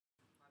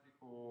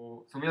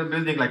So we are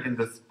building like in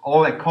this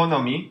whole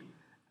economy,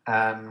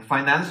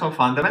 financial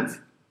fundamentals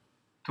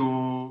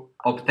to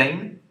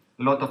obtain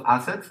a lot of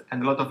assets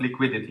and a lot of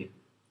liquidity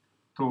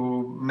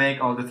to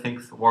make all the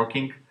things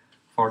working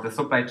for the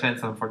supply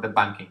chains and for the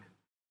banking.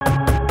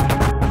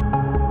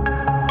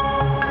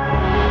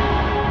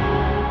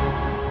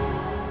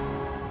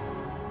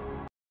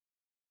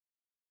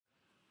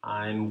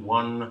 I'm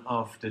one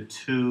of the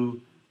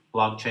two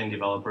blockchain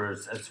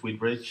developers at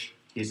Sweetbridge.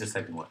 He's the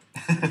second one.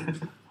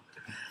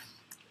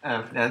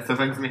 So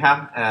thanks,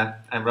 Micha.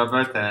 I'm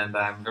Robert, and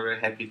I'm very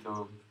happy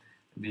to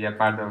be a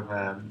part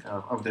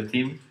of the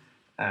team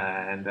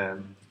and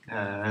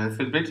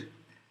Sweetbridge.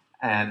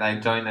 And I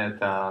joined at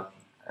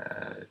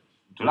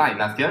July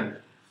last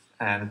year.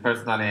 And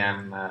personally,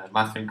 I'm a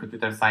master in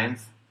computer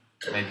science,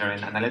 major in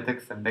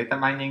analytics and data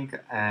mining.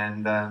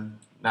 And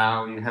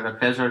now you have a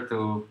pleasure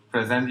to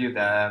present you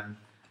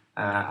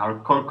our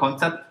core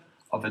concept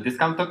of the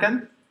discount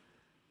token,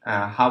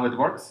 how it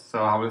works.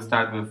 So I will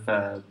start with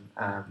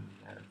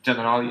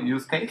general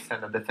use case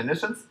and the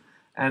definitions,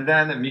 and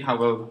then Micha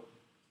will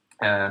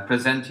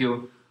present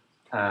you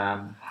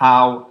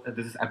how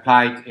this is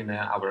applied in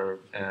our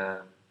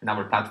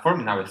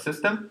platform, in our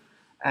system,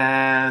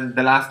 and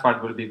the last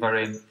part will be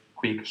very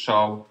quick,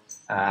 show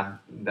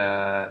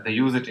the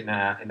usage in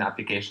the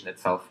application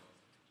itself.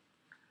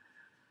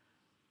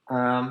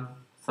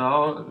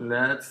 So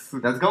let's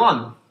go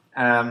on.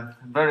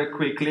 Very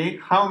quickly,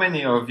 how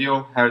many of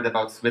you heard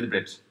about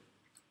Sweetbridge?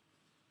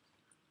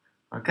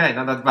 Okay,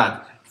 not that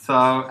bad.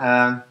 So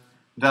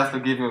just to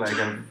give you like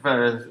a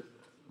very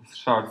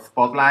short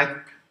spotlight,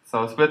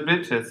 so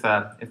Sweetbridge is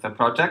a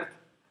project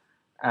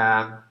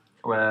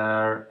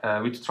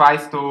which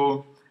tries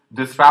to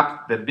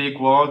disrupt the big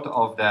world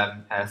of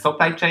the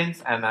supply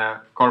chains and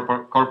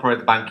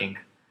corporate banking.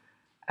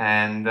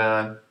 And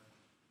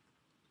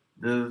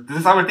this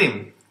is our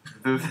team.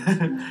 This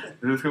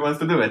is who wants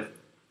to do it.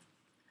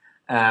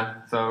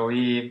 So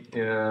we,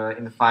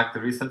 in fact,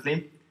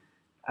 recently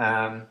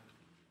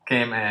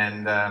came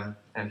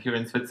and here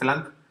in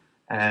Switzerland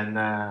and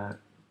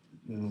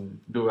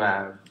do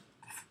a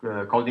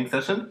coding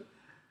session.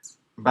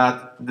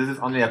 But this is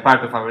only a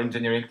part of our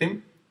engineering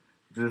team.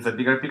 This is a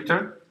bigger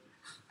picture.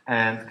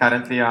 And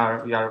currently we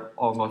are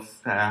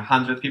almost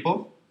 100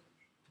 people,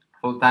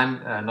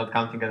 full-time, not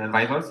counting an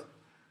advisors.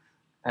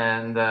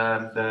 And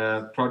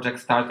the project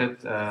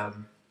started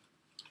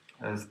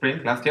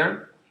spring last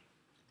year.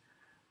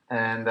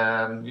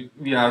 And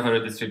we are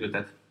very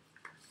distributed.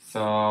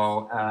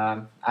 So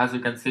as you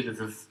can see, this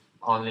is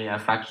only a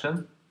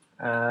fraction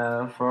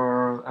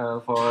for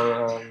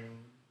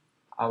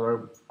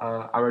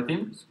our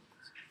team,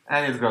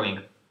 and it's growing.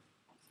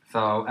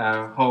 So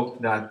I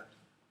hope that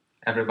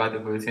everybody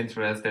who is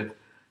interested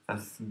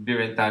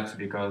be in touch,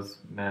 because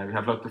we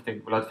have a lot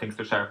of things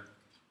to share.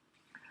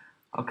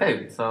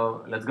 Okay,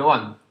 so let's go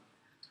on.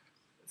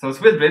 So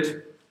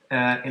Sweetbridge,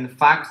 in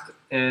fact,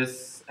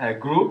 is a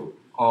group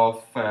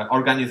of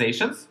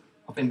organizations,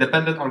 of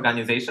independent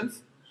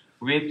organizations,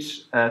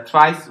 which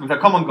tries with a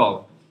common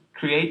goal,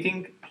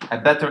 creating a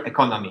better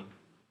economy.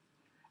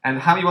 And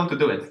how you want to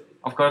do it?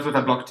 Of course, with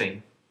a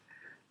blockchain.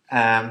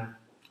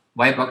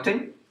 Why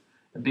blockchain?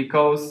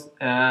 Because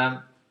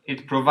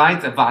it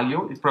provides a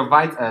value, it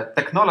provides a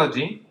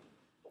technology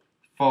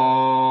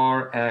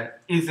for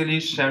easily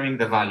sharing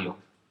the value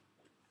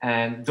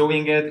and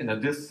doing it in a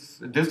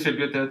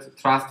distributed,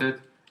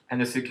 trusted,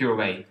 and a secure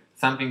way.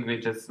 Something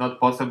which is not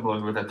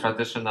possible with the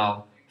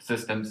traditional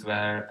systems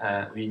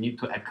where we need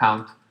to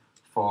account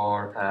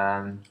for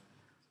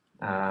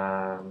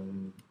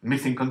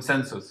missing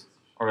consensus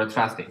or a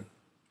trusting.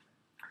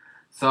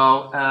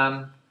 So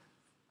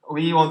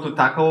we want to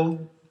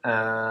tackle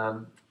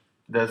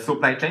the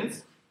supply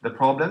chains, the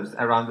problems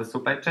around the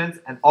supply chains,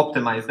 and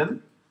optimize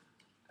them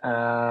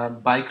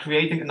by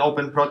creating an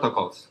open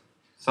protocols.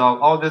 So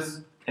all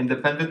these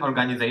independent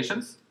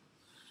organizations,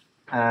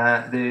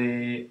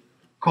 they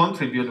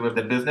contribute with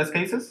the business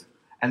cases,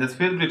 and the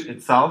Sweetbridge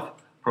itself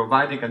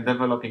providing and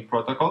developing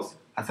protocols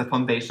as a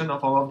foundation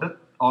of all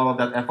of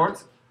that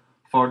efforts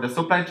for the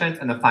supply chains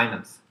and the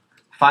finance.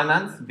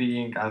 Finance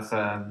being as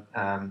a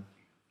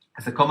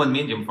common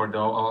medium for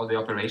all the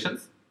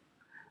operations,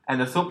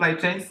 and the supply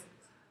chains.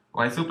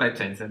 Why supply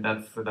chains? And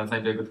that's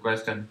maybe a good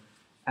question,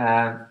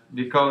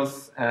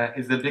 because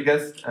it's the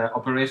biggest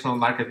operational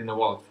market in the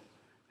world.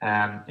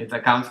 It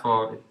accounts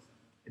for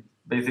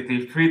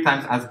basically 3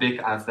 times as big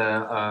as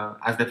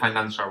the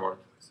financial world.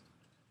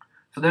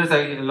 So there's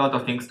a lot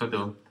of things to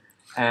do,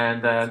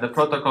 and the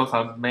protocols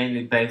are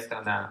mainly based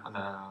on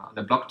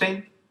the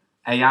blockchain,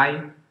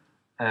 AI,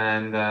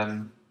 and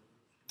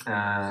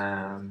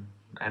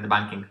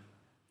banking.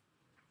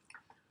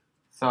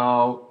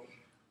 So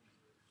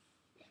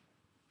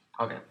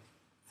okay,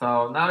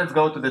 so now let's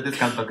go to the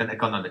discount token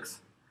economics.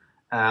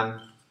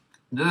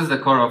 This is the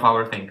core of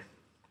our thing.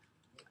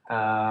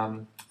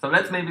 So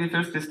let's maybe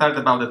first start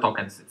about the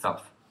tokens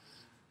itself.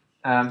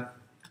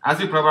 As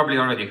you probably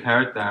already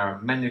heard, there are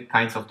many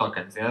kinds of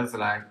tokens. Yes,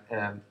 like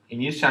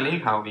initially,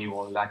 how we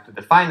would like to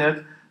define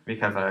it, we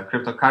have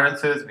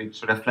cryptocurrencies which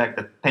reflect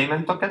the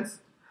payment tokens.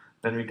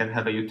 Then we can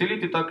have a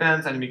utility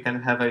tokens, and we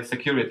can have a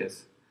securities.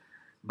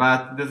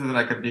 But this is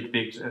like a big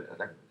picture,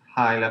 like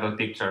high-level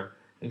picture.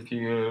 If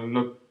you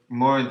look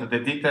more into the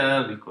detail,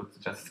 we could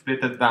just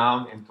split it down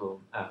into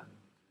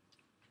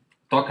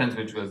tokens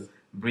which will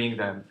bring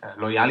the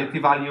loyalty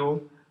value,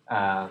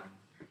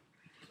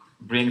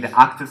 bring the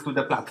access to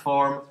the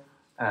platform,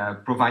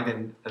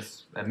 providing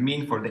a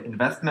mean for the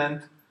investment,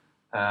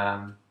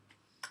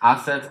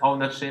 assets,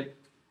 ownership,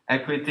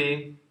 equity.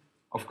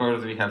 Of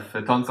course, we have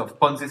tons of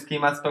Ponzi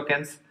schemas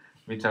tokens,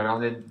 which are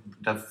only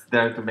just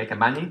there to make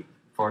money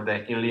for the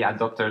early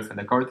adopters and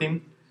the core team.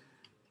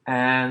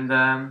 And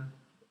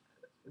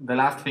the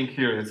last thing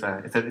here is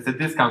it's a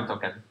discount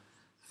token.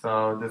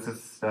 So this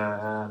is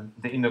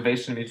the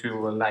innovation which we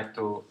would like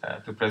to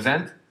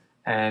present,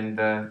 and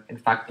in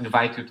fact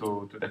invite you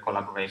to the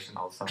collaboration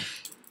also.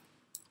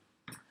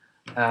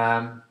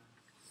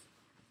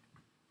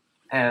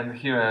 And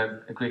here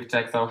a quick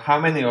check. So how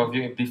many of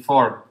you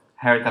before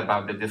heard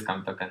about the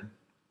discount token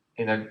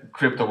in a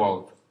crypto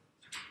world?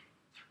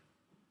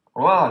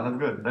 Wow, that's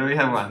good. There we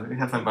have one. We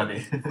have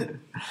somebody.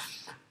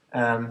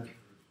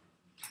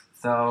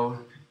 So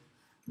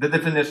the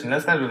definition.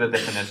 Let's start with the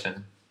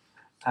definition.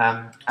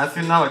 As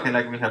you know, okay,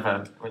 like we have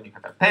when you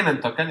have a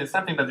payment token, it's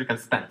something that you can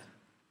spend.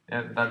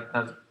 Yeah,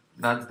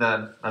 that's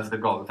the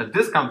goal. With a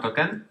discount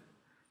token,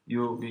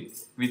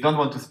 we don't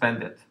want to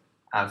spend it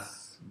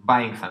as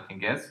buying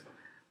something. Yes.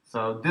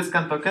 So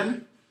discount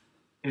token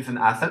is an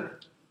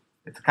asset.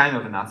 It's kind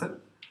of an asset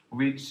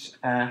which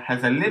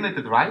has a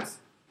limited rights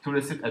to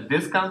receive a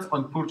discount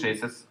on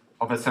purchases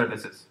of a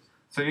services.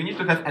 So you need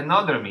to have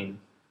another mean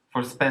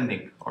for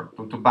spending or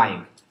to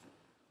buying.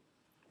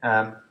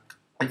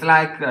 It's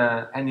like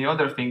any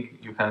other thing.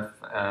 You have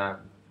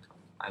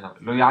I know,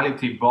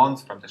 loyalty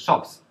bonds from the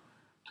shops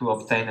to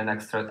obtain an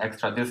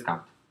extra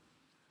discount.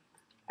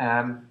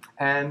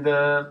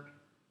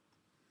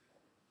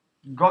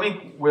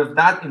 Going with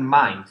that in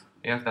mind,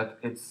 yes, that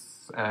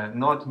it's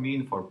not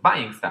mean for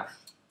buying stuff.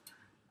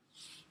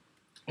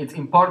 It's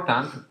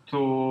important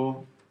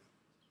to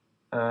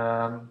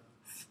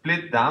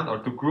split down or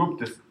to group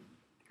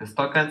these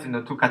tokens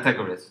into two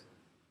categories.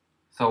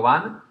 So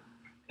one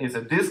is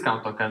a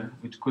discount token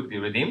which could be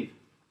redeemed,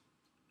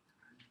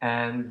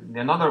 and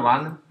another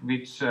one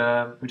which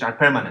are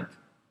permanent.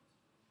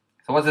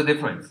 So what's the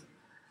difference?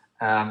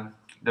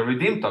 The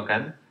redeemed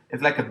token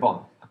is like a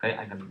bond. Okay,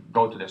 I can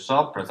go to the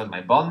shop, present my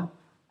bond,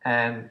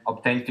 and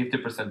obtain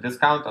 50%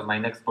 discount on my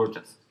next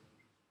purchase.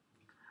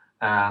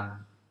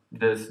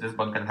 This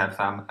bond can have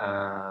some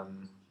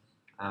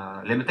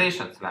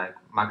limitations like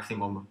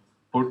maximum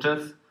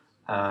purchase,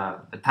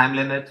 the time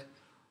limit,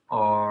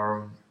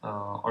 or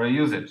a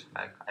usage.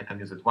 Like I can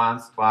use it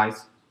once,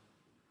 twice,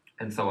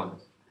 and so on.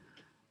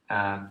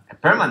 A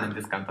permanent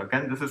discount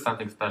token. This is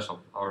something special,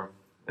 or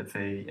let's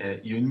say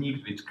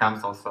unique, which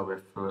comes also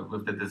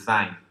with the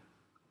design.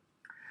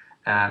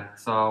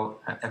 So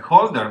a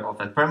holder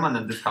of a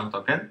permanent discount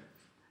token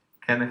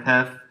can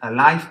have a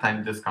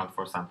lifetime discount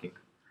for something.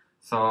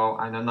 So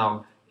I don't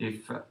know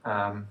if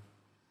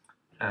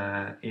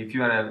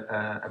you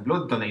are a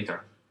blood donator,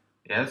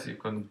 yes, you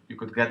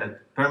could get a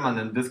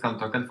permanent discount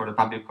token for the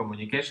public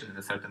communication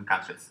in certain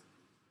countries.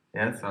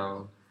 Yeah,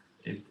 so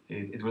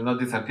it will not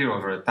disappear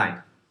over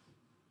time.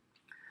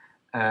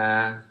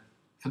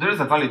 So there is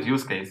a valid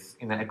use case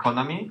in the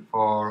economy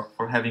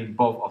for having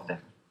both of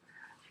them.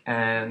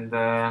 And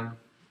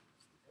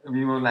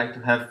we would like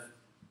to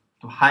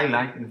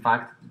highlight, in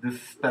fact,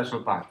 this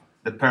special part,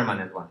 the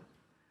permanent one,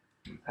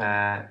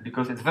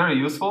 because it's very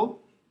useful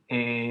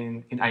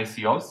in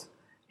ICOs,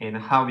 in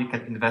how we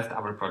can invest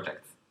our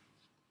projects.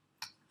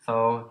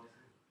 So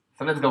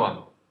let's go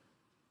on.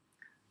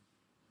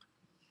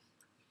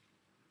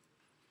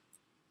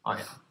 Oh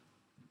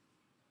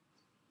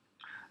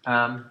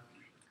yeah.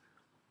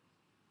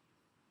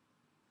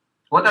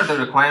 What are the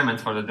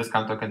requirements for the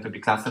discount token to be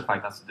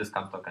classified as a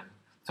discount token?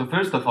 So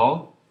first of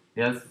all,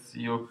 yes,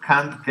 you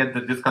can't get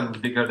the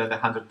discount bigger than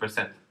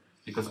 100%,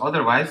 because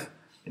otherwise,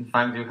 in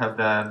fact, you have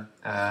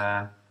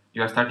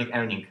you are starting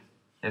earning,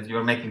 yes, you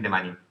are making the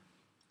money.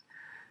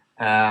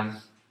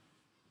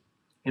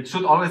 It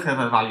should always have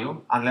a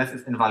value unless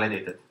it's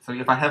invalidated. So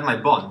if I have my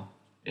bond,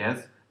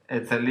 yes,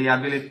 it's a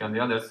liability on the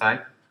other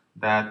side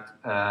that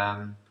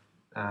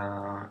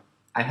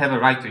I have a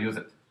right to use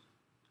it.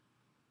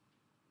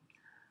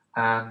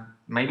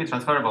 Maybe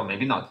transferable,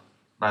 maybe not.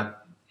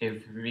 But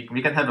if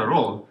we can have a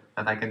rule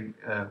that I can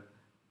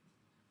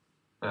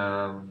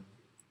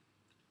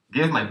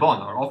give my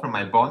bond or offer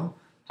my bond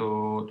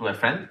to a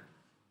friend,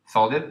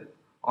 sold it,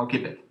 or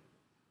keep it.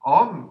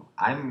 Or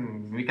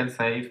we can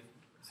say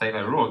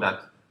a rule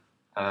that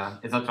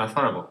it's not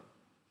transferable.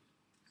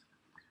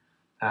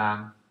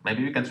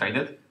 Maybe we can trade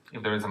it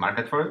if there is a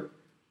market for it.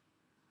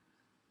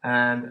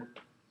 And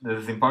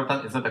this is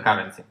important, it's not a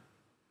currency.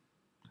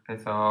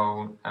 Okay,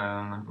 so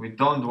we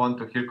don't want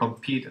to here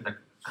compete in the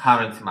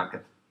currency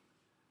market.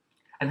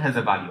 And has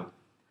a value.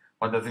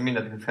 What does it mean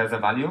that it has a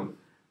value?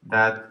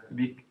 That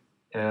we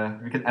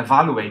can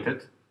evaluate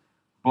it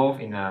both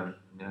in a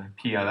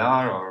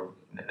PLR or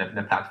in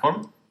a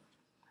platform,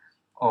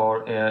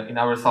 or in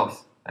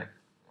ourselves, like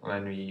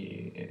when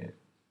we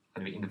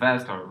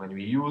invest or when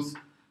we use,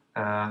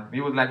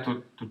 we would like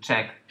to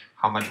check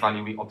how much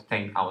value we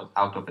obtain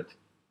out of it.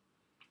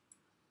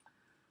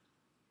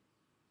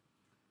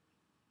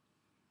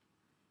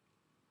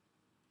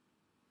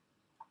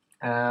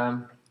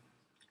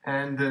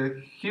 And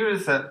here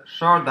is a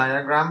short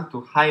diagram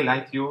to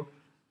highlight you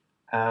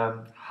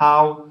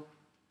how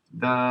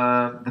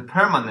the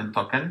permanent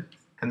token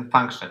can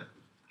function.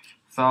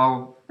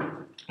 So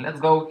let's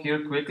go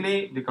here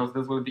quickly because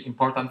this will be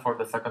important for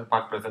the second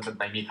part presented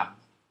by Michał.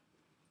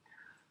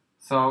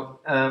 So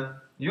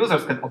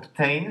users can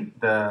obtain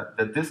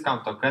the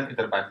discount token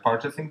either by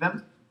purchasing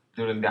them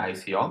during the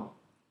ICO,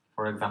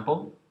 for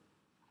example,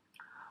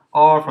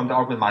 or from the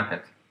open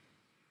market.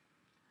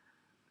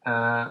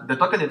 The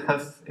token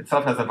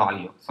itself has a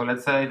value. So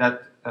let's say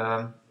that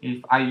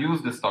if I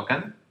use this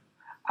token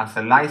as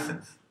a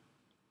license,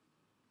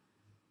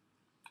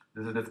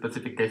 this is the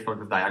specific case for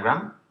this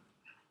diagram,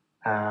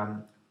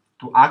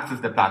 to access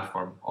the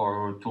platform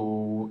or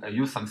to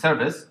use some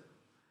service,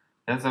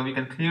 and so we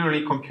can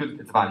clearly compute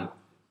its value.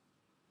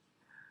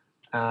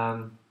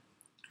 And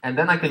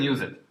then I can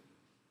use it.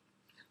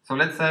 So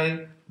let's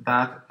say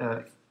that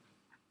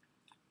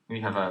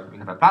we have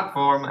a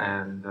platform,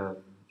 and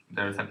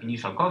there is an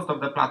initial cost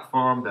of the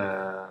platform.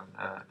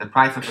 The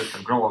price of it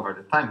can grow over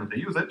the time with the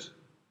usage,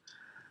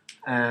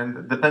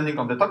 and depending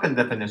on the token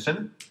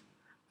definition.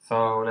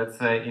 So let's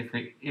say if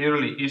we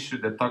yearly issue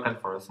the token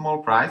for a small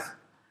price,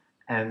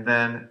 and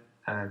then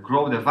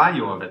grow the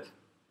value of it,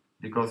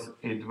 because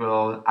it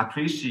will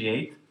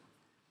appreciate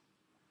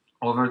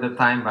over the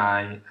time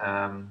by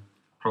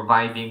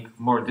providing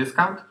more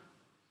discount,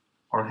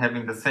 or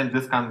having the same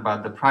discount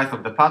but the price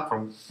of the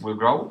platform will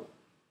grow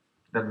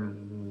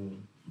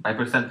by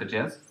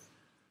percentages,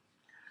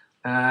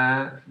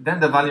 then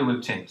the value will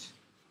change.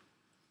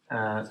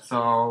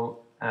 So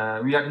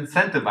we are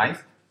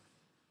incentivized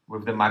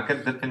with the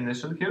market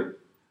definition here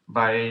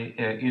by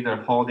either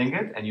holding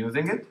it and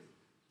using it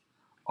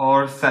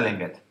or selling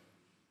it.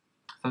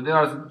 So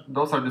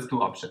those are these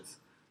two options.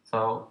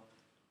 So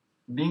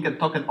being a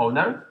token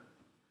owner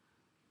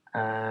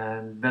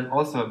and then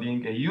also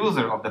being a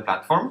user of the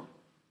platform,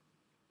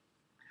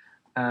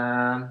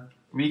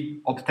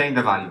 we obtain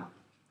the value.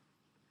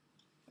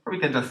 Or we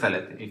can just sell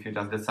it if you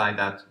just decide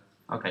that,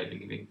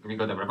 okay, we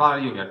got our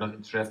value, we are not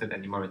interested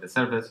anymore in the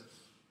service.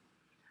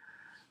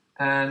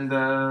 And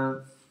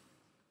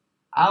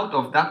out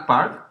of that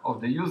part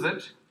of the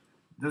usage,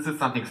 this is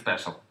something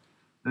special.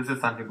 This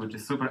is something which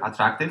is super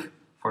attractive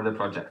for the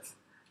projects.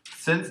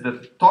 Since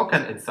the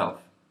token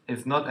itself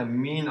is not a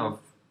mean of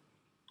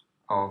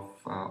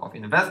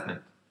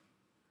investment,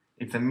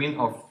 it's a mean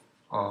of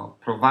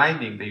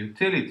providing the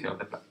utility of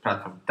the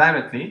platform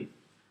directly,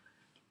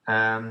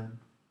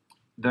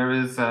 there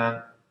is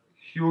a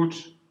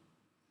huge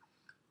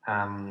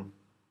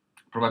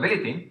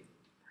probability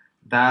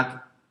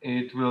that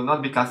it will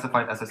not be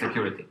classified as a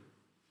security.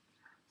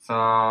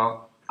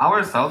 So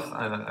ourselves,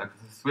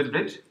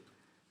 Sweetbridge,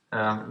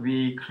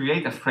 we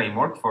create a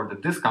framework for the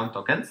discount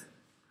tokens,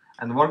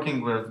 and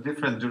working with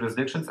different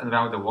jurisdictions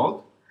around the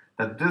world,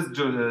 that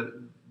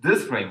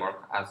this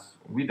framework, as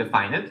we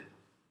define it,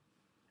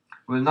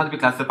 will not be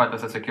classified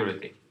as a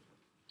security.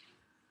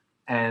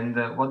 And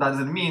what does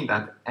it mean?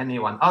 That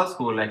anyone else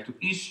who would like to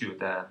issue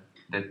the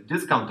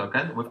discount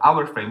token with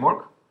our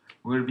framework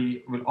will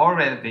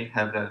already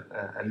have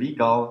a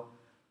legal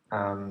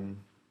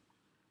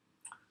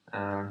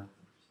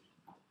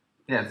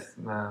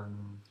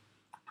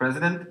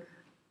precedent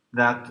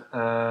that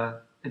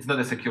it's not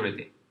a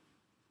security.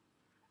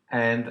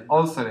 And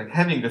also, like,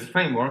 having this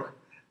framework,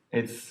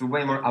 it's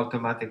way more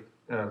automatic.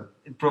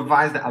 It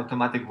provides the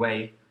automatic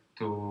way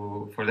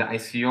for the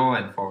ICO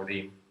and for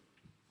the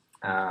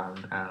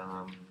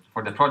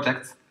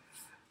projects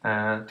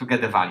to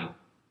get the value.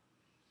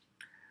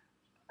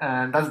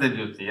 And that's the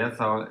beauty. Yeah?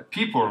 So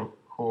people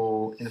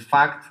who, in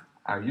fact,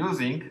 are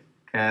using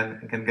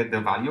can get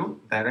the value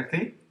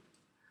directly,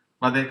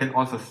 but they can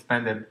also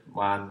spend it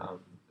or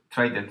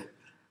trade it,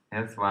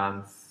 yes,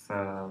 once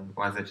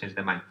they change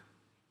their mind.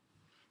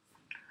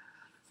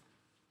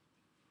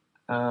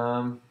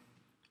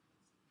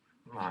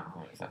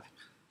 Where is that?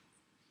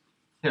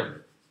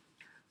 Here.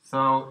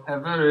 So a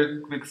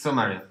very quick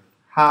summary.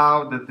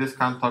 How the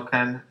discount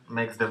token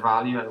makes the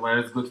value and where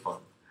it's good for.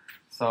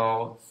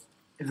 So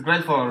it's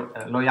great for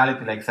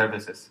loyalty-like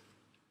services.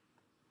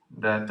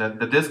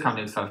 The discount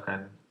itself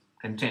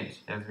can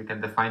change. Yes, we can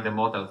define the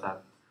models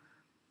that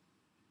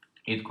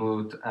it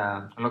could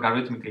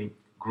logarithmically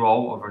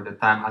grow over the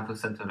time at a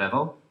certain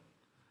level.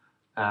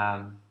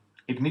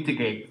 It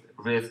mitigates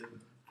risk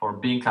for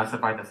being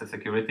classified as a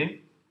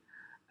security.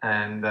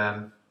 And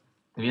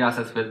we as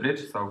a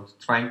Sweetbridge, so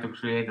trying to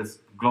create this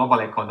global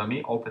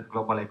economy, open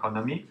global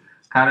economy.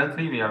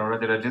 Currently, we are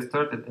already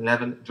registered in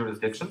 11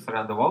 jurisdictions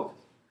around the world.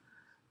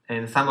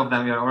 In some of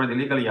them, we are already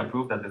legally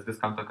approved that this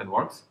discount token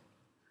works.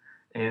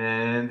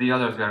 In the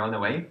others, we are on the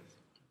way,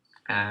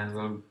 and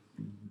we'll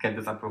get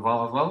this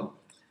approval as well.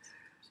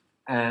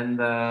 And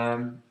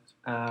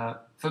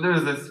so there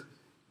is this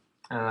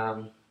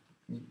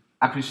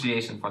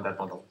appreciation for that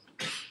model.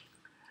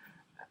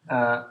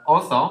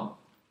 Also,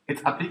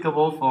 it's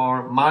applicable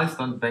for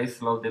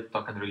milestone-based loaded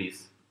token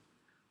release.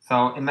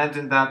 So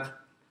imagine that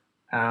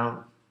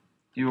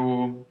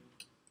you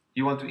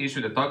want to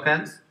issue the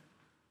tokens,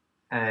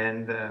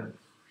 and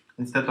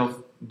instead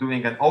of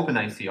doing an open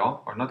ICO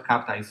or not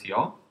capped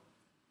ICO,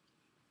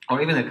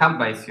 or even a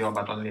capped ICO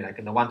but only like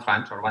in a one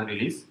tranche or one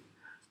release,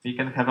 we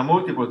can have a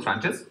multiple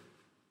tranches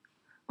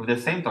with the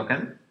same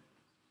token,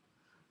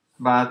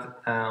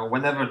 but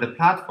whenever the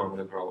platform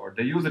will grow or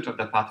the usage of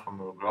the platform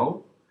will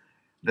grow,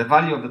 the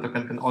value of the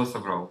token can also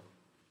grow.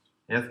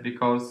 Yes,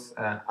 because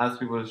as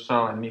we will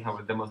show and Michał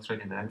will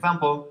demonstrate in an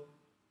example,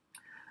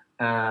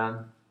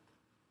 the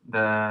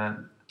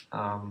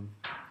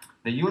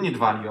unit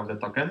value of the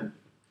token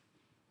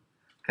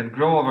can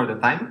grow over the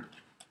time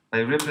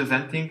by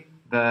representing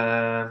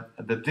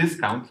the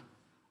discount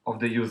of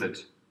the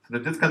usage. So the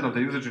discount of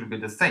the usage will be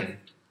the same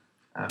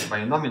by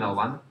a nominal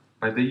one,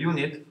 but the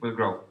unit will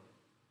grow.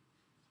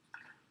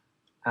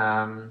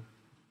 And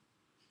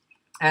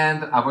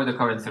avoid the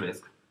currency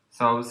risk.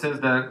 So since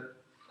the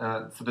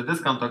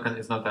discount token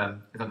is not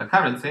a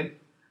currency,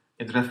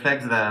 it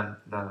reflects the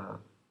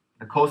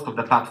cost of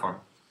the platform.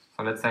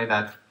 So let's say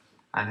that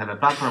I have a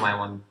platform, I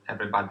want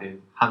everybody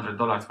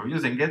 $100 for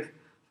using it.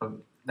 So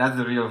that's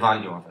the real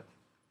value of it.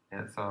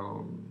 Yeah,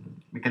 so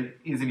we can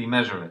easily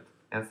measure it.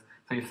 Yes.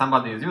 So if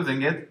somebody is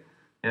using it,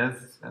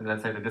 yes, and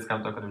let's say the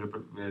discount token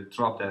will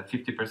drop the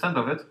 50%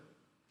 of it,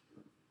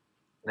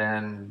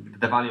 then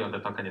the value of the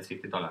token is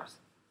 $50.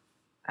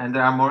 And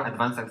there are more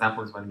advanced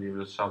examples when we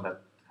will show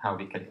that how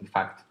we can in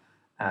fact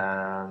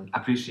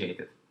appreciate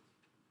it.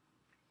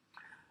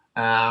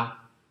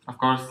 Of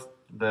course,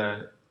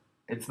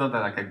 it's not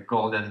like a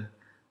golden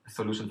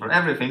solution for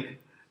everything.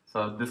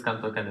 So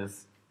discount token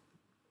is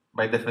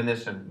by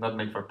definition not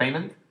made for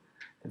payment.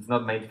 It's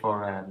not made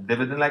for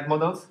dividend-like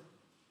models,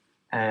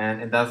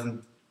 and it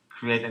doesn't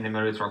create any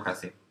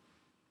meritocracy.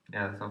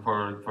 Yeah, so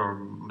for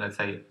let's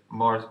say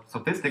more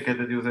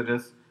sophisticated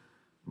usages,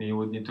 we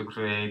would need to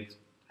create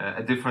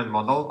a different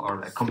model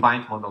or a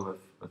combined model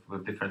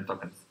with different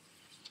tokens.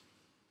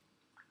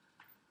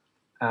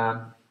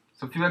 So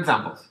a few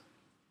examples.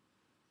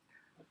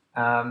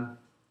 So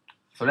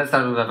let's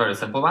start with a very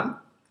simple one.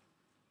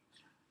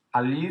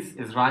 Alice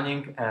is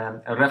running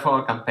a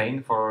referral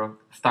campaign for a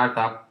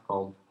startup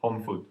called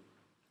Home Food.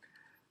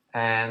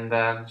 And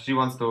she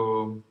wants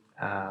to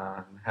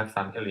have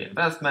some early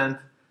investment.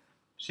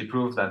 She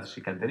proves that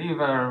she can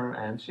deliver,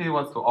 and she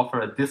wants to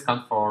offer a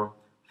discount for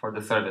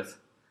the service.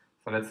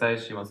 So let's say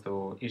she wants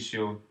to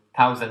issue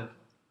 1,000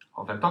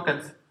 of the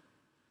tokens.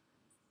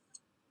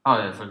 Oh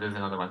yeah, so there's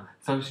another one.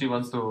 So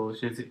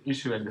she's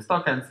issuing these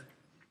tokens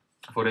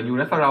for the new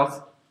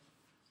referrals,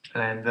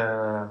 and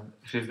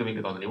she's doing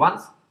it only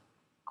once,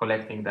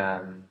 collecting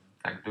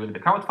doing the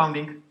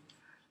crowdfunding,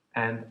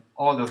 and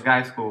all those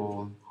guys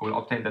who will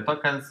obtain the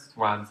tokens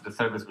once the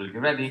service will be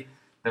ready,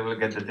 they will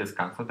get the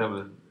discount. So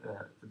the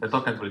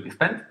tokens will be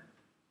spent,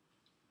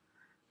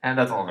 and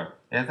that's over.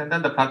 Yes, and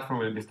then the platform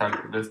will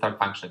start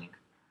functioning.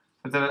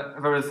 So it's a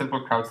very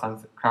simple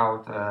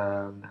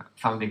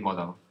funding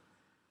model,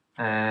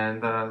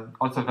 and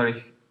also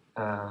very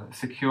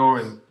secure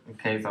in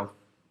case of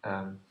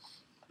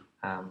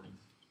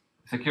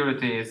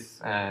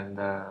securities and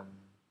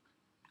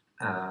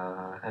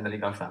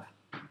legal stuff.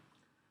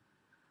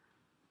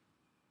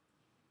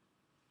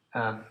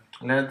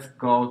 Let's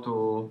go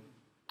to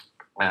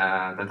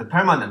the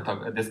permanent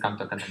discount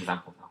token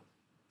example now.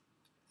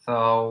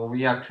 So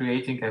we are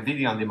creating a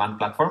video on demand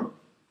platform,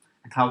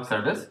 a cloud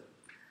service,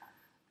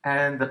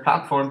 and the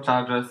platform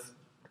charges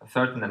a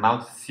certain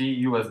amount,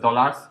 US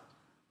dollars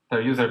per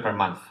user per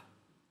month.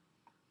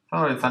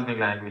 So it's something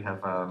like we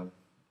have, I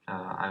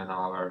don't know,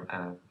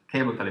 our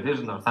cable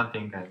television or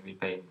something, and we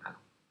pay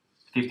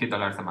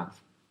 $50 a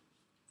month.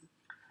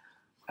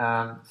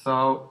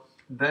 So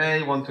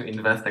they want to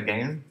invest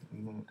again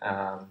in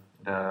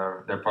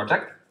their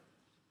project,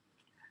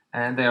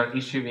 and they are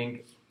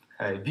issuing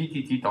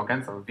VTT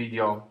tokens, or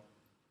video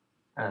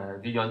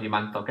on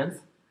demand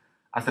tokens,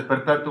 as a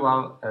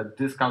perpetual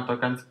discount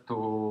tokens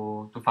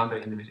to fund their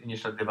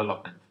initial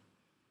development.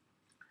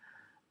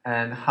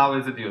 And how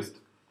is it used?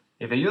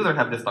 If a user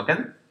has this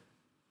token,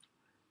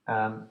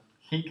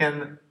 he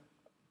can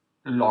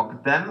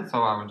lock them,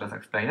 so I will just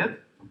explain it,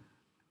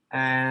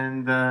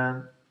 and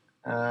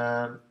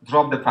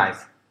drop the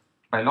price.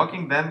 By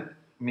locking them,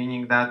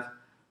 meaning that,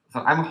 so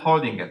I'm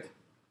holding it.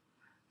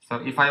 So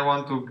if I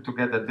want to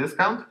get a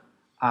discount,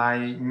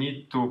 I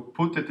need to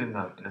put it in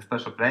a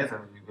special place,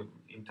 and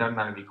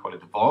internally we call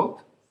it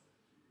vault.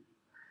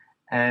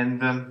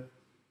 And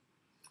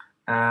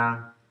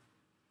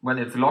when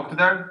it's locked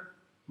there,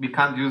 we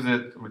can't use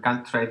it, we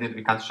can't trade it,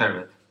 we can't share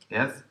it.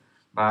 Yes,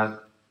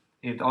 but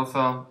it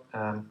also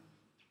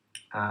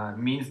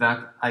means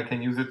that I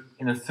can use it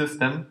in a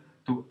system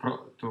to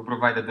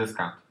provide a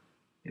discount.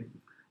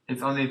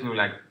 It's only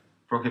to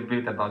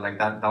prohibit about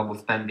that double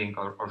spending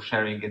or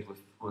sharing it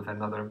with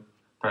another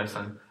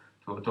person.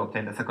 to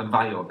obtain the second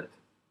value of it.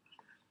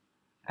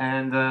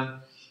 And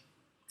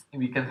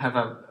we can have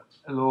a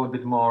little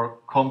bit more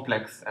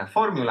complex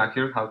formula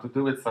here, how to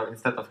do it. So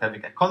instead of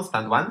having a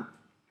constant one,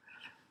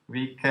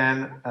 we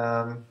can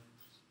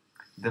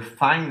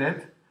define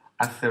it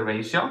as a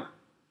ratio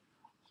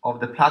of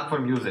the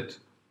platform usage.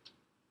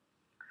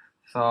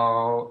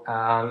 So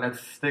let's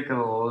stick a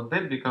little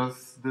bit,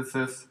 because this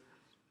is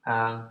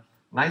a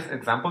nice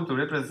example to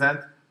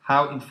represent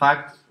how, in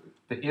fact,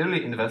 the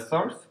early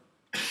investors,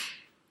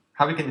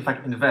 how we can, in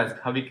fact, invest,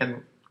 how we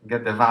can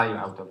get the value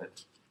out of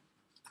it.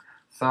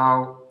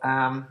 So,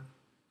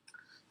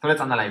 so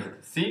let's analyze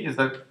it. C is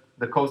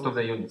the cost of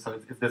the unit. So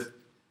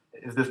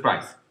it's this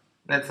price.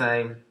 Let's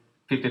say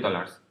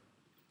 $50.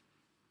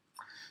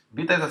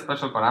 Beta is a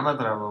special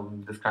parameter. I will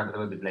describe it a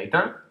little bit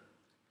later.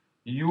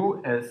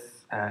 U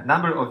is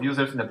number of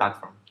users in the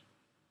platform.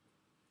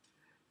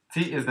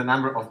 T is the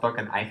number of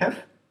tokens I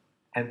have,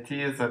 and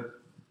T is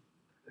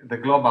the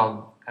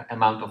global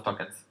amount of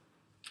tokens.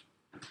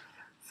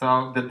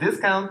 So the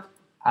discount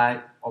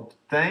I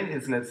obtain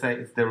is, let's say,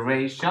 it's the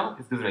ratio.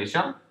 It's this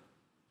ratio.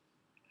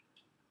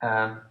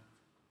 So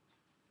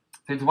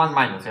it's 1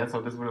 minus. Yeah.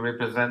 So this will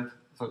represent.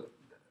 So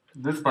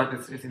this part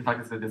is in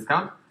fact, is the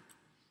discount.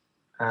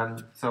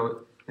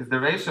 So it's the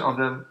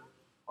ratio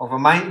of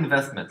my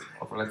investment,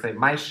 of, let's say,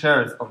 my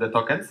shares of the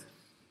tokens,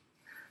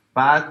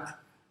 but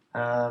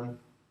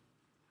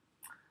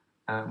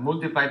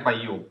multiplied by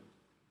U,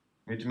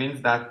 which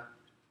means that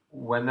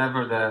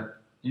whenever the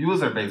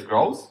user base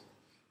grows,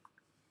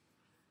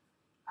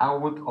 I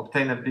would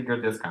obtain a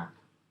bigger discount.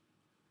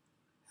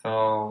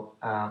 So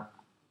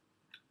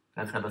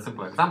let's have a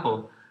simple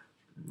example.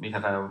 We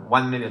have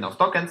 1 million of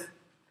tokens.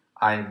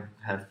 I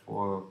have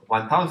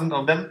 1,000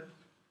 of them.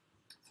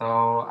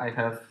 So I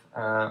have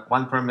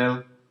 1 per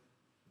mil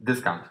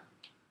discount.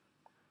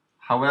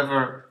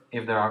 However,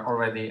 if there are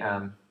already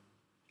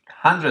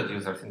 100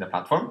 users in the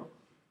platform,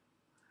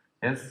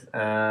 yes,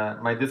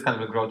 my discount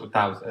will grow to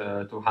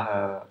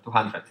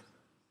 200.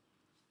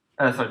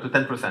 Sorry, to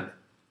 10%.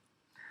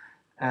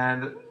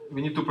 And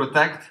we need to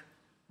protect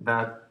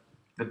that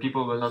the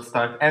people will not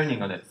start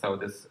earning on it. So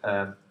this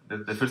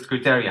the first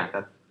criteria,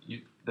 that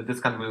the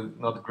discount will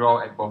not grow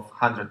above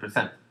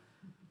 100%.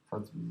 So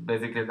it's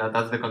basically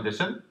that's the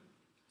condition.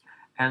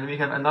 And we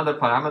have another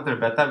parameter,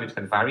 beta, which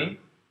can vary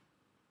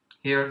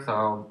here.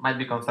 So might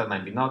be constant,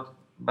 might be not.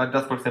 But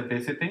just for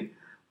simplicity,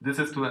 this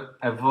is to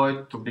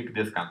avoid too big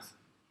discounts.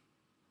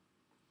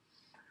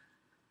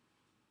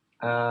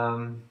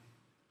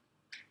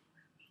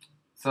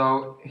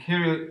 So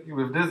here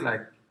with this,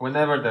 like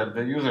whenever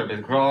the user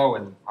base grow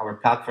and our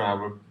platform,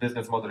 our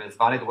business model is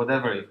valid,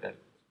 whatever, if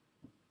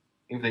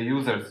the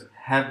users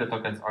have the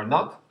tokens or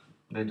not,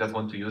 they just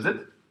want to use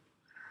it.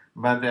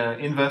 But the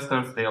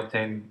investors, they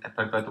obtain a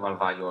perpetual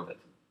value of it.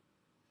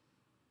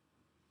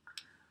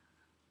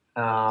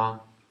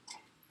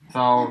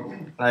 So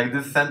like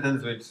this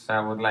sentence, which I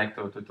would like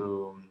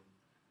to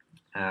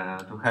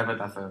have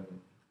it as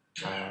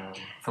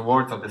a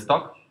words of the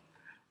stock,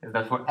 is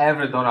that for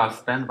every dollar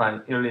spent by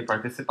early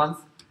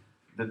participants,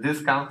 the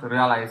discount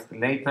realized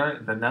later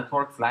in the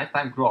network's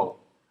lifetime grow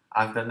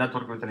as the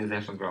network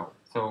utilization grows.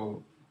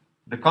 So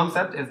the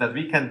concept is that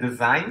we can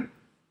design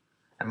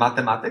a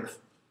mathematics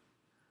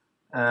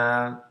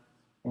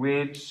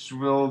which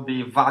will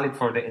be valid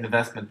for the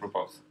investment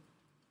purpose.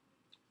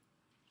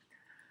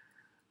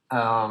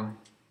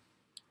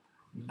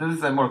 This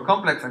is a more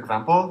complex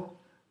example.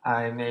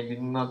 I maybe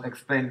not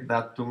explain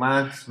that too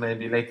much,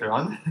 maybe later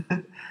on.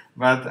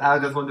 But I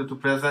just wanted to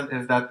present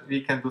is that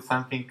we can do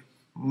something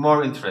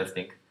more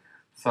interesting.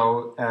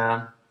 So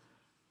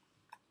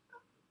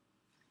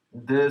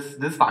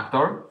this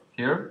factor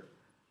here,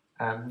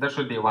 there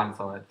should be one.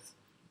 So it's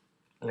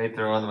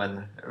later on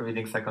when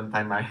reading second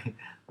time my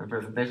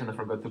presentation, I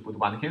forgot to put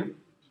one here.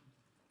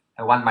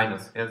 1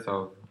 minus. Yeah.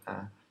 So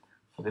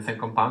the same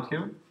compound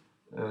here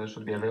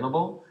should be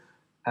available.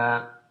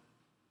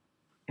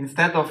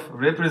 Instead of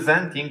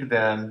representing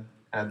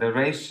the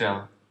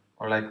ratio,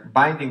 or like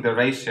binding the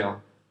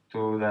ratio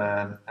to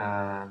the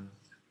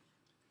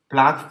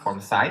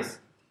platform size,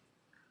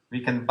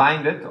 we can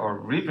bind it or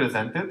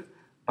represent it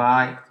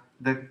by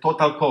the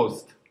total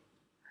cost.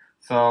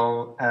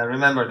 So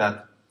remember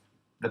that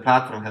the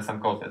platform has some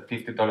cost at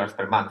 $50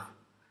 per month.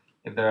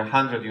 If there are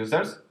 100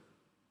 users,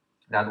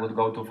 that would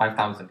go to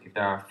 5,000. If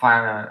there are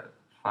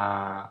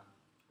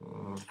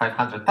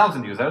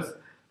 500,000 users,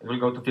 it will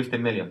go to 50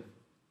 million.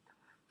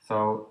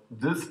 So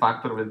this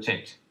factor will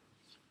change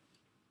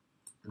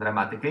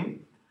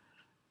dramatically,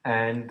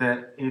 and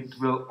it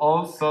will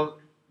also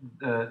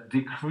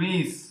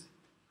decrease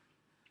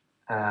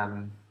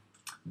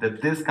the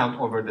discount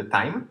over the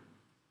time.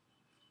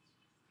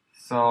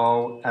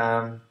 So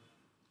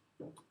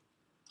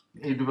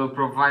it will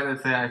provide,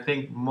 let's say, I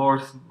think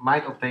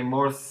might obtain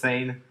more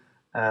sane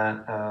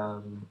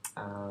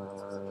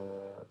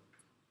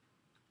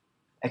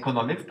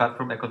economics,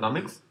 platform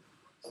economics,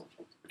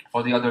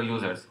 for the other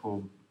users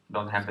who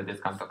don't have the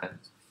discount token.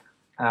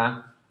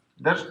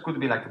 there could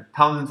be like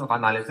thousands of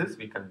analysis.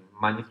 We can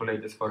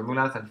manipulate these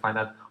formulas and find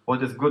out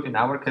what is good in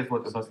our case,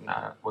 what is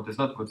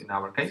not good in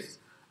our case,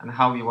 and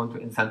how we want to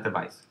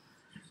incentivize.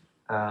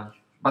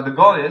 But the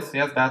goal is,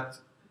 yes, that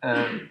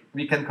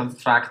we can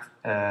construct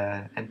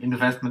an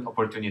investment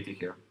opportunity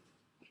here.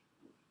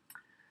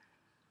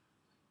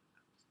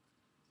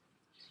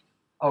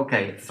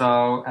 Okay,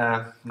 so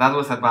that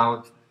was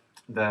about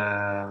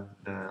the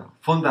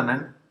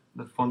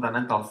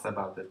fundamentals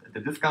about the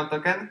discount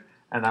token,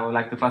 and I would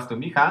like to pass to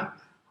Micha,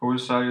 who will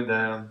show you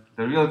the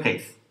real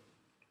case.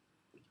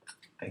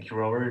 Thank you,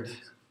 Robert.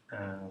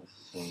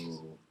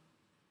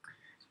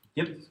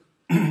 Yep,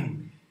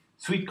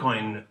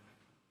 Sweetcoin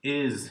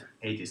is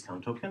a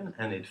discount token,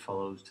 and it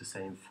follows the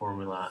same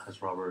formula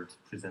as Robert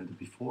presented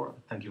before.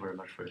 Thank you very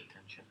much for your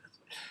attention.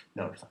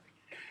 No, sorry.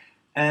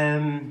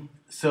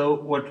 So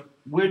what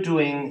we're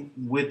doing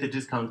with the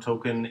discount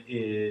token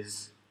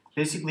is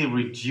basically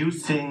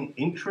reducing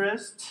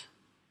interest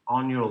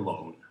on your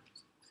loan.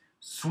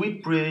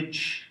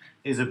 Sweetbridge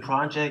is a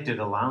project that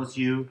allows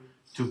you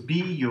to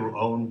be your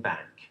own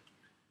bank.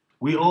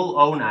 We all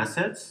own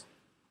assets.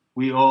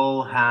 We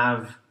all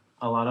have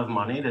a lot of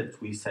money that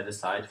we set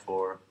aside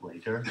for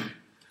later.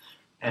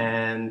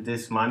 And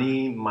this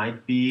money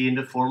might be in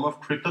the form of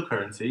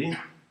cryptocurrency.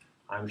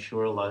 I'm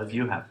sure a lot of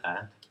you have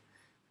that.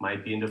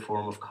 Might be in the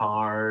form of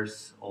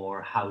cars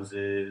or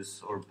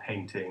houses or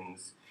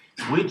paintings,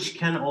 which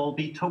can all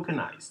be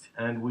tokenized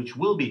and which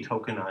will be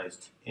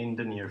tokenized in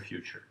the near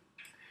future.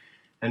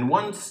 And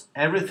once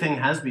everything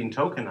has been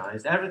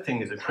tokenized,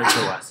 everything is a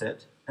crypto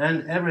asset,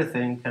 and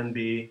everything can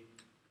be,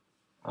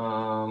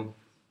 where's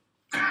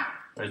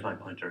my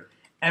pointer?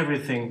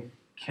 Everything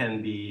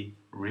can be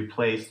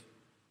replaced,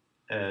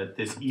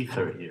 this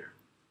ether here.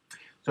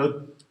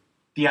 So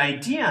the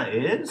idea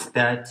is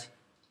that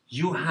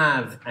you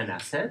have an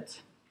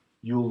asset,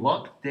 you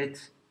locked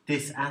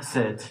this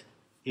asset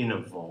in a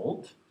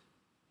vault,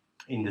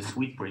 in the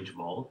Sweetbridge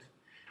vault,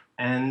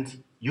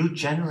 and you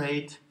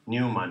generate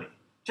new money,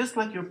 just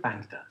like your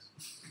bank does.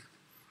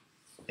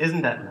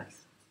 Isn't that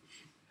nice?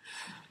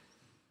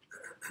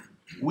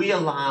 We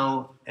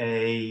allow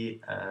a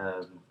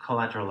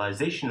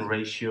collateralization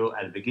ratio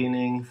at the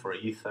beginning for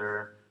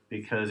Ether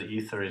because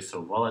Ether is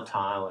so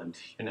volatile and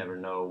you never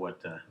know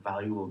what the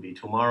value will be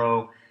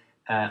tomorrow,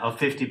 of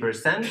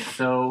 50%.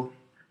 So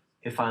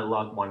if I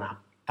lock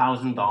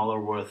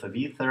 $1,000 worth of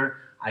Ether,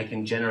 I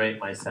can generate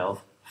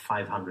myself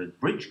 500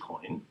 bridge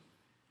coin.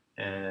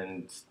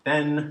 And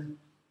then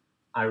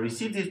I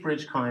receive this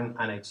bridge coin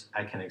and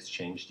I can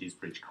exchange this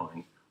bridge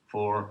coin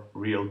for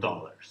real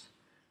dollars.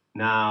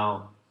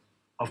 Now,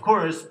 of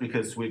course,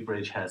 because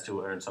Sweetbridge has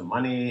to earn some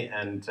money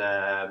and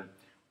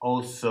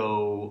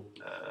also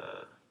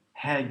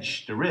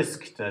hedge the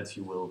risk that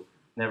you will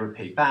never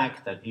pay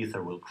back, that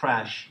Ether will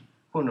crash,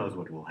 who knows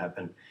what will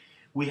happen,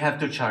 we have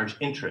to charge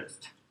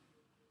interest.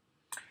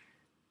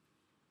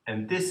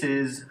 And this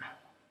is,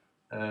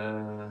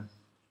 no,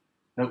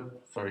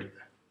 sorry,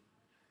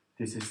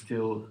 this is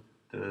still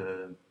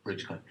the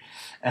bridge coin.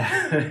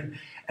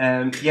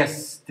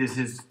 Yes,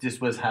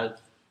 this was how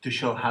to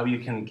show how you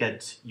can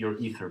get your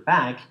Ether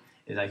back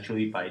is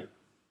actually by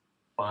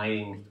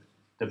buying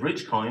the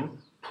bridge coin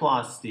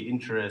plus the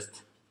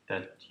interest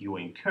that you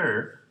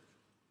incur,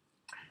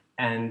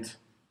 and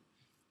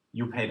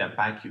you pay that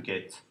back, you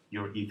get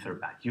your Ether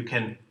back. You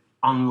can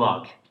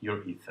unlock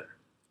your Ether.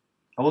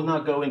 I will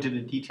not go into the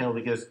detail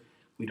because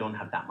we don't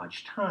have that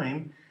much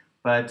time,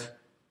 but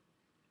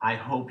I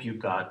hope you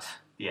got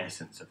the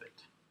essence of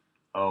it.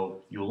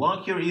 Oh, you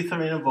lock your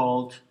Ether in a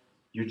vault,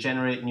 you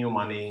generate new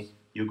money,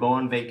 you go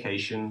on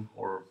vacation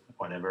or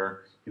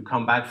whatever, you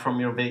come back from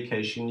your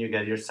vacation, you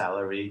get your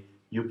salary,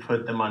 you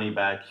put the money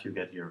back, you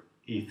get your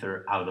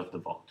Ether out of the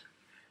vault.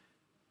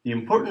 The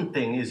important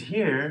thing is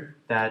here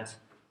that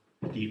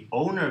the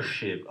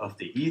ownership of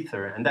the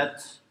Ether, and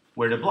that's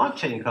where the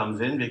blockchain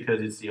comes in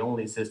because it's the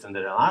only system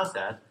that allows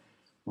that,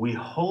 we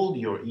hold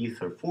your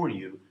Ether for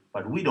you,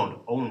 but we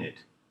don't own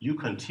it. You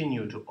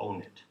continue to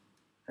own it.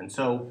 And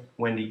so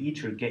when the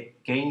Ether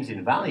gains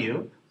in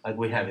value, like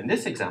we have in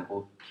this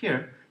example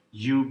here,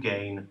 you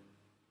gain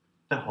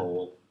the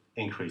whole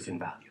increase in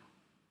value.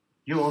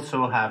 You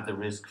also have the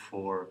risk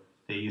for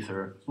the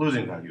Ether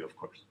losing value, of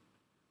course.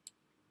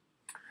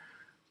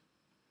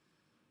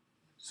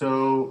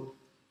 So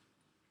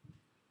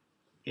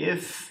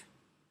if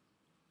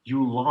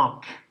you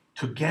lock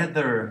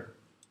together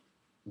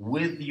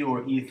with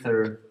your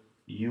Ether,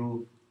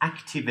 you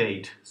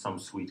activate some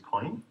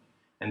Sweetcoin.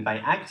 And by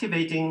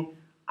activating,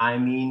 I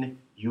mean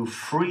you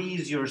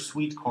freeze your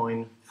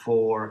Sweetcoin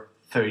for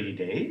 30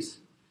 days.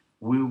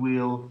 We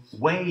will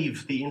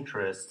waive the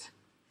interest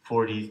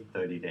for these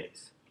 30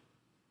 days.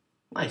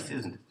 Nice,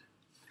 isn't it?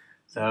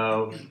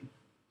 So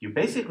you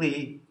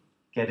basically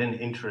get an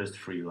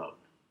interest-free loan.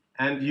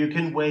 And you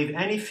can waive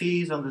any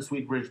fees on the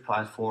Sweetbridge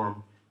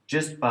platform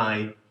just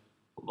by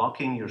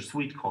locking your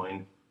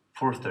Sweetcoin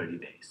for 30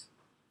 days.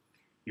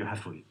 You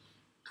have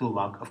to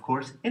lock, of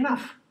course,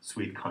 enough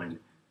Sweetcoin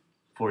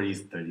for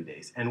these 30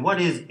 days. And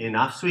what is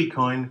enough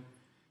Sweetcoin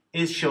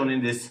is shown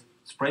in this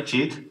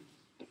spreadsheet.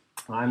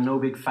 I'm no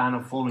big fan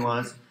of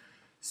formulas.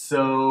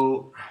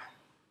 So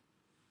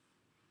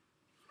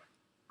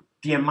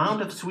the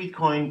amount of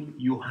Sweetcoin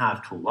you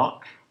have to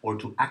lock or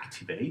to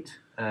activate,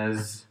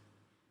 as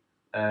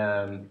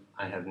I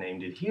have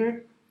named it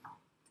here,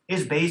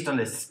 is based on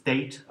the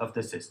state of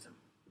the system.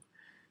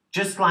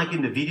 Just like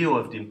in the video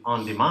of the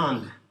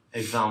on-demand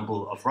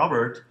example of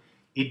Robert,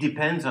 it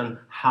depends on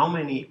how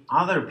many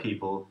other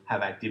people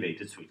have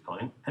activated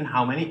Sweetcoin and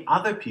how many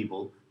other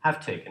people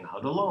have taken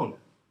out a loan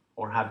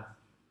or have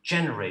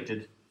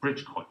generated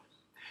bridge coins.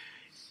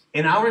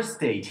 In our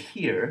state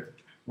here,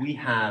 we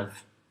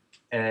have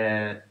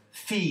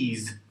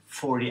fees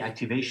for the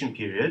activation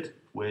period,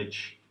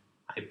 which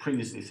I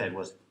previously said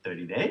was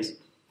 30 days.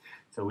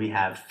 So we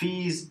have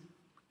fees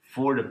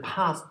for the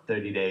past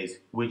 30 days,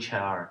 which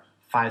are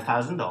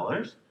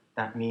 $5,000.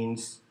 That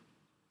means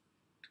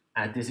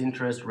at this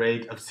interest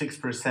rate of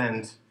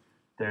 6%,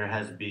 there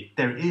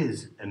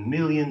is $1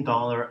 million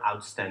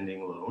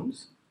outstanding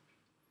loans,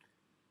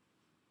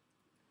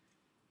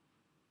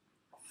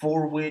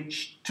 for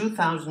which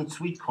 2,000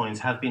 Sweetcoins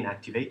have been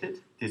activated.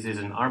 This is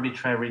an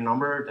arbitrary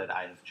number that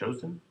I have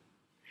chosen.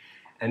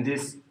 And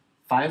this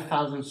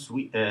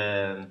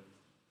 5,000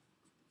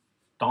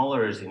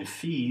 dollars in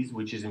fees,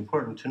 which is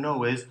important to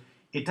know, is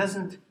it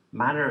doesn't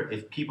matter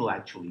if people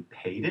actually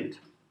paid it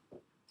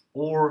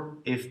or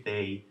if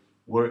they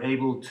were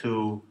able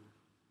to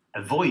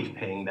avoid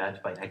paying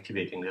that by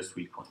activating the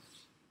Sweetcoin.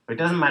 It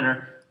doesn't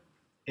matter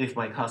if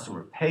my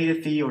customer paid a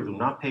fee or do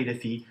not pay the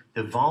fee,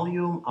 the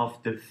volume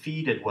of the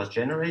fee that was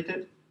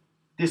generated,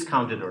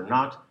 discounted or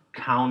not,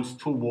 counts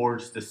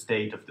towards the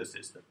state of the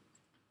system.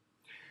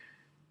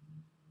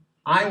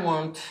 I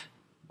want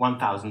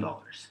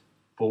 $1,000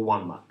 for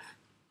 1 month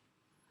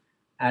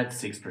at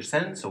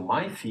 6%, so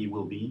my fee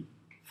will be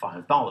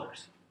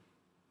 $5.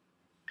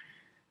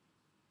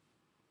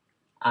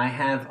 I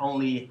have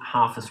only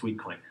half a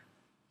Sweetcoin,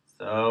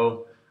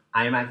 so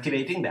I'm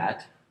activating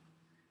that,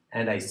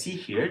 and I see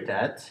here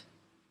that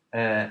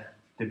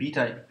the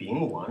beta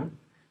being 1,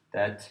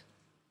 that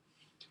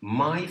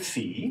my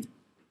fee,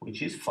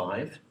 which is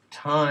 5,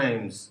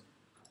 times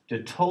the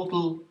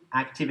total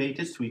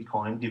activated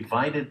Sweetcoin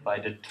divided by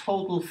the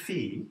total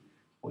fee,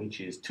 which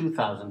is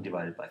 2,000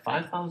 divided by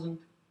 5,000,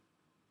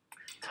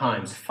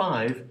 times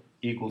 5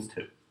 equals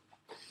 2.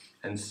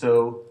 And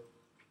so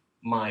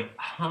my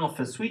half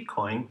a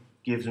Sweetcoin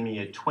gives me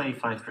a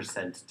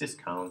 25%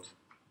 discount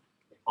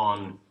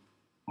on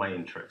my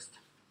interest.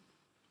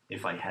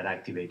 If I had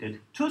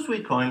activated 2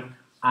 Sweetcoin,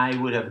 I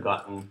would have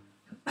gotten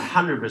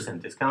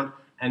 100% discount.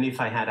 And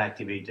if I had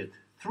activated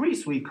 3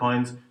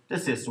 Sweetcoins, the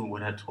system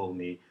would have told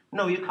me,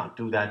 no, you can't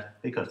do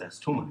that because that's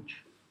too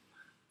much.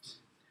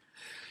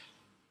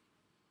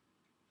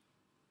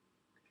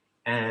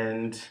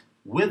 And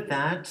with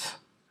that,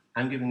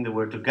 I'm giving the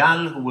word to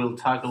Gal, who will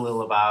talk a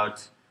little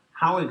about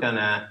how we're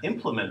gonna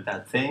implement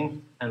that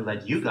thing and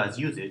let you guys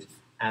use it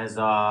as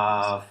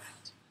of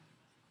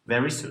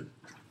very soon.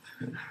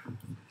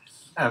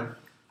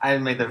 I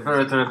made a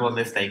very terrible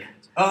mistake.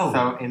 Oh.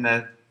 So in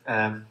the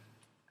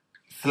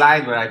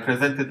slide where I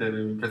presented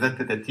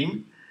the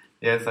team,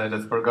 yes, I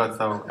just forgot.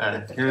 So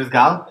here is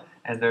Gal,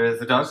 and there is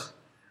Josh.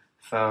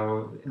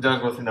 So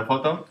Josh was in the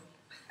photo,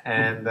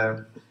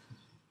 and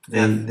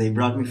they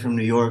brought me from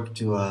New York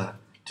to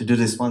do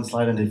this one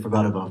slide, and they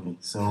forgot about me.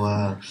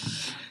 So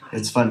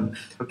it's fun.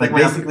 so But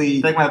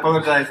basically, take my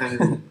apologize.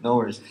 no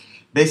worries.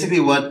 Basically,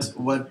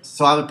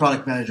 so I'm a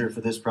product manager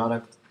for this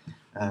product,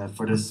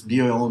 for this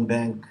BO-owned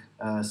bank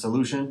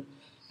solution.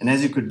 And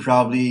as you could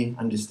probably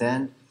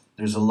understand,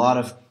 there's a lot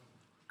of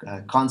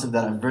concepts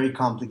that are very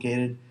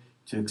complicated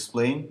to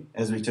explain.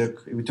 As we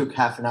took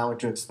half an hour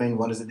to explain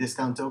what is a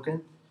discount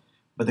token.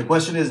 But the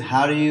question is,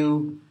 how do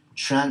you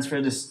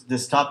transfer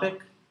this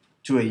topic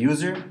to a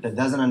user that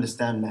doesn't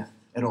understand math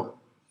at all?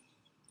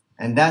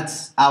 And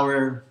that's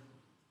our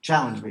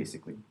challenge,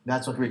 basically.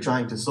 That's what we're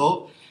trying to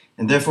solve.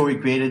 And therefore, we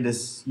created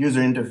this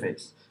user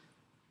interface.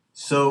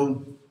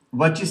 So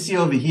what you see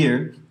over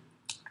here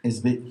is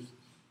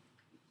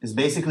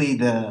basically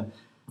the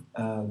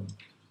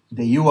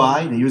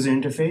UI, the user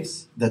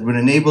interface, that would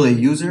enable a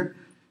user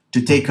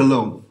to take a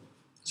loan.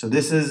 So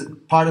this is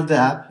part of the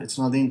app. It's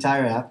not the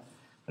entire app.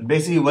 But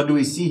basically, what do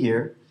we see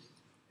here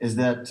is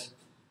that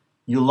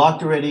you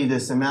locked already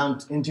this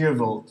amount into your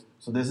vault.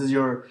 So this is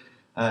your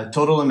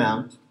total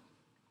amount.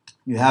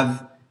 You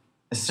have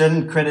a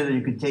certain credit that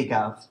you could take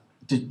out.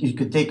 You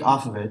could take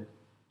off of it,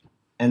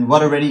 and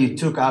what already you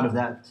took out of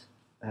that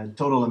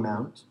total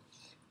amount.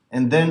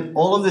 And then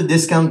all of the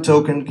discount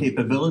token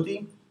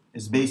capability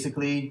is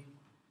basically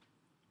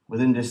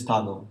within this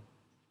toggle.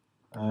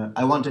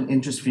 I want an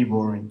interest-free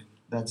borrowing.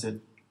 That's it.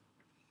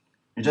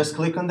 You just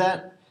click on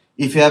that.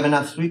 If you have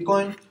enough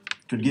Sweetcoin,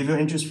 it would give you an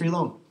interest-free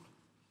loan.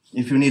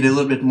 If you need a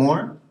little bit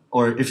more,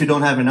 or if you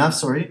don't have enough,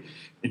 sorry,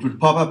 it would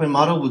pop up a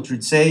model which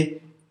would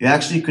say you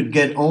actually could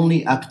get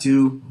only up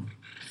to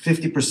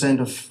 50%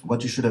 of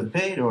what you should have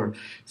paid, or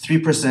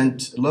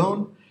 3%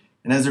 loan,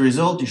 and as a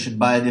result, you should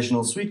buy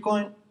additional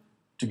Sweetcoin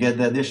to get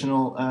the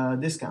additional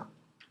discount.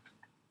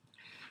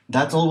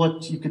 That's all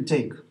what you could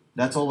take.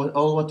 That's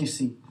all what you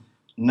see.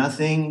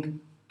 Nothing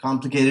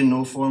complicated,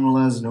 no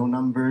formulas, no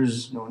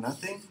numbers, no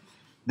nothing.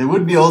 There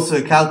would be also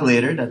a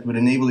calculator that would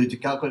enable you to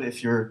calculate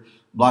if you're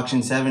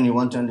blockchain 7, you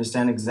want to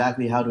understand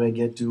exactly how do I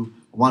get to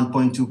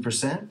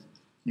 1.2%.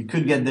 You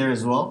could get there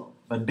as well,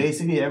 but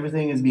basically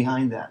everything is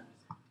behind that.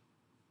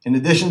 In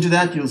addition to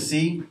that, you'll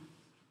see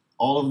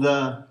all of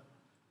the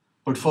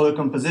portfolio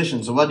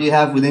composition. So what do you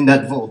have within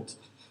that vault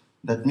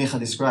that Micha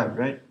described,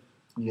 right?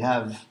 You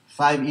have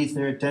 5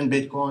 Ether, 10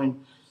 Bitcoin,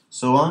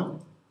 so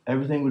on.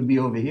 Everything would be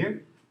over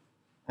here.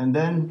 And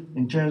then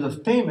in terms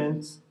of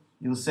payments,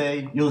 you'll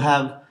say you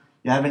have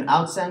an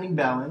outstanding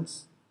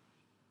balance.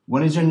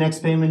 When is your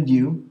next payment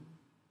due?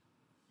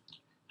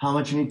 How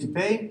much you need to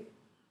pay?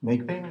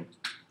 Make payment.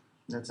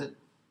 That's it.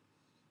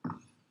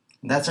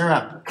 That's our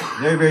app.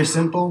 Very, very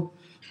simple.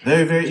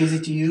 Very, very easy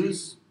to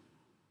use.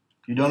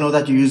 You don't know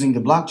that you're using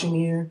the blockchain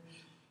here.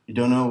 You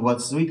don't know what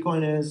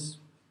Sweetcoin is.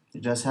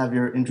 You just have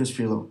your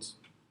interest-free loans.